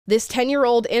This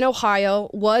 10-year-old in Ohio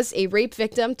was a rape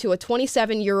victim to a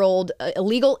 27-year-old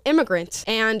illegal immigrant.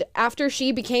 And after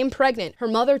she became pregnant, her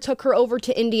mother took her over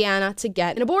to Indiana to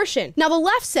get an abortion. Now, the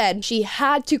left said she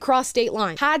had to cross state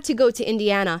lines, had to go to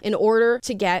Indiana in order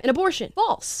to get an abortion.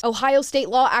 False. Ohio state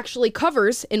law actually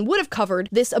covers and would have covered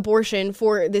this abortion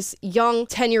for this young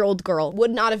 10-year-old girl.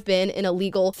 Would not have been an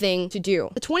illegal thing to do.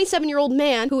 The 27-year-old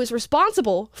man who is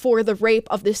responsible for the rape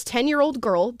of this 10-year-old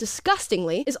girl,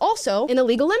 disgustingly, is also an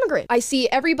illegal immigrant. I see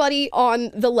everybody on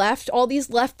the left, all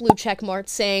these left blue check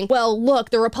marks saying, well,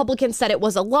 look, the Republicans said it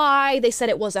was a lie, they said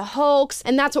it was a hoax,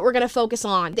 and that's what we're gonna focus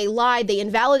on. They lied, they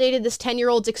invalidated this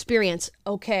 10-year-old's experience.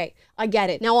 Okay, I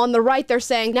get it. Now on the right, they're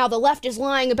saying, now the left is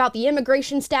lying about the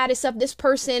immigration status of this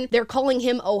person. They're calling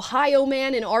him Ohio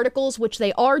man in articles, which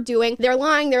they are doing. They're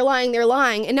lying, they're lying, they're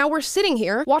lying. And now we're sitting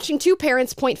here watching two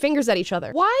parents point fingers at each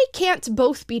other. Why can't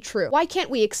both be true? Why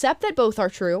can't we accept that both are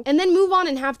true and then move on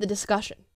and have the discussion?